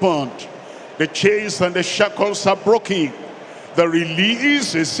are opened. The chains and the shackles are broken. The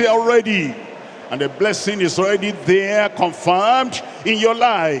release is here already. And the blessing is already there, confirmed in your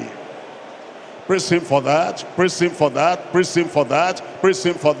life. Praise him for that. Praise him for that. Praise him for that. Praise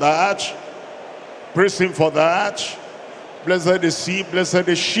him for that. Praise him for that. Blessed is he, blessed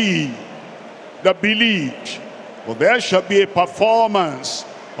is she that believed. For there shall be a performance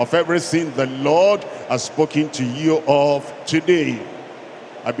of everything the Lord has spoken to you of today.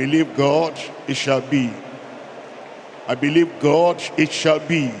 I believe God, it shall be. I believe God, it shall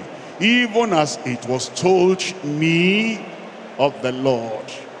be. Even as it was told me of the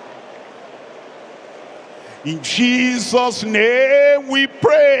Lord. In Jesus' name we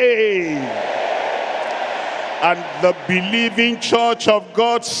pray. And the believing church of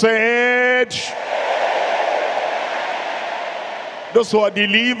God said, those who are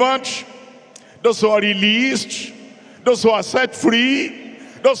delivered, those who are released, those who are set free,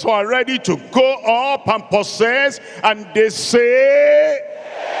 those who are ready to go up and possess, and they say,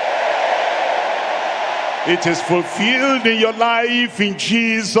 it is fulfilled in your life in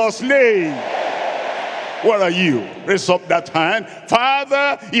Jesus' name. Where are you? Raise up that hand.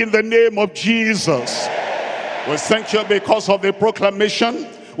 Father, in the name of Jesus, we thank you because of the proclamation.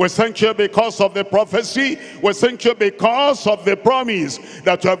 We thank you because of the prophecy. We thank you because of the promise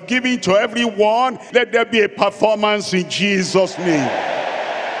that you have given to everyone. Let there be a performance in Jesus' name.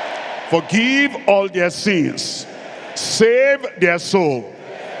 Forgive all their sins. Save their soul.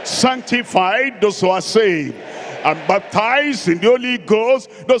 Sanctify those who are saved. And baptize in the Holy Ghost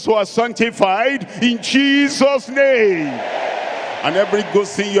those who are sanctified in Jesus' name. And every good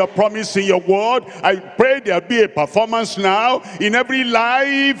thing you are promising your word, I pray there be a performance now in every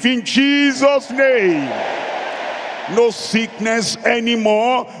life in Jesus' name. No sickness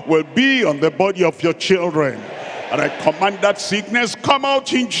anymore will be on the body of your children. And I command that sickness come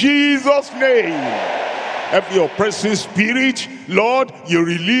out in Jesus' name. Every oppressive spirit, Lord, you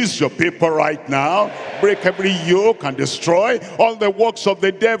release your people right now. Break every yoke and destroy all the works of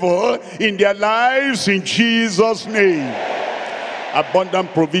the devil in their lives in Jesus' name.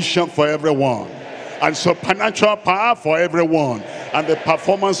 Abundant provision for everyone, and supernatural power for everyone, and the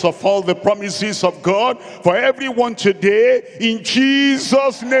performance of all the promises of God for everyone today in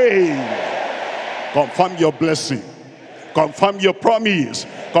Jesus' name. Confirm your blessing, confirm your promise,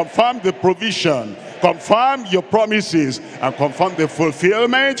 confirm the provision, confirm your promises, and confirm the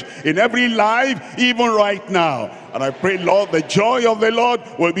fulfillment in every life, even right now. And I pray, Lord, the joy of the Lord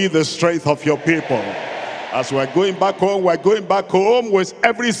will be the strength of your people. As we're going back home with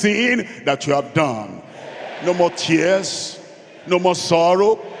everything that you have done. No more tears, no more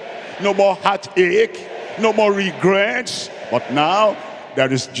sorrow, no more heartache, no more regrets. But now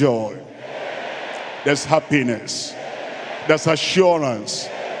there is joy. There's happiness. There's assurance.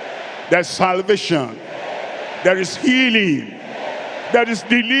 There's salvation. There is healing. There is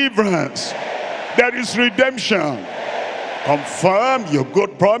deliverance. There is redemption. Confirm your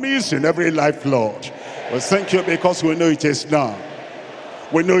good promise in every life, Lord. We thank you because we know it is done.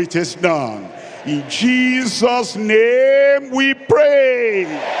 We know it is done. In Jesus' name we pray.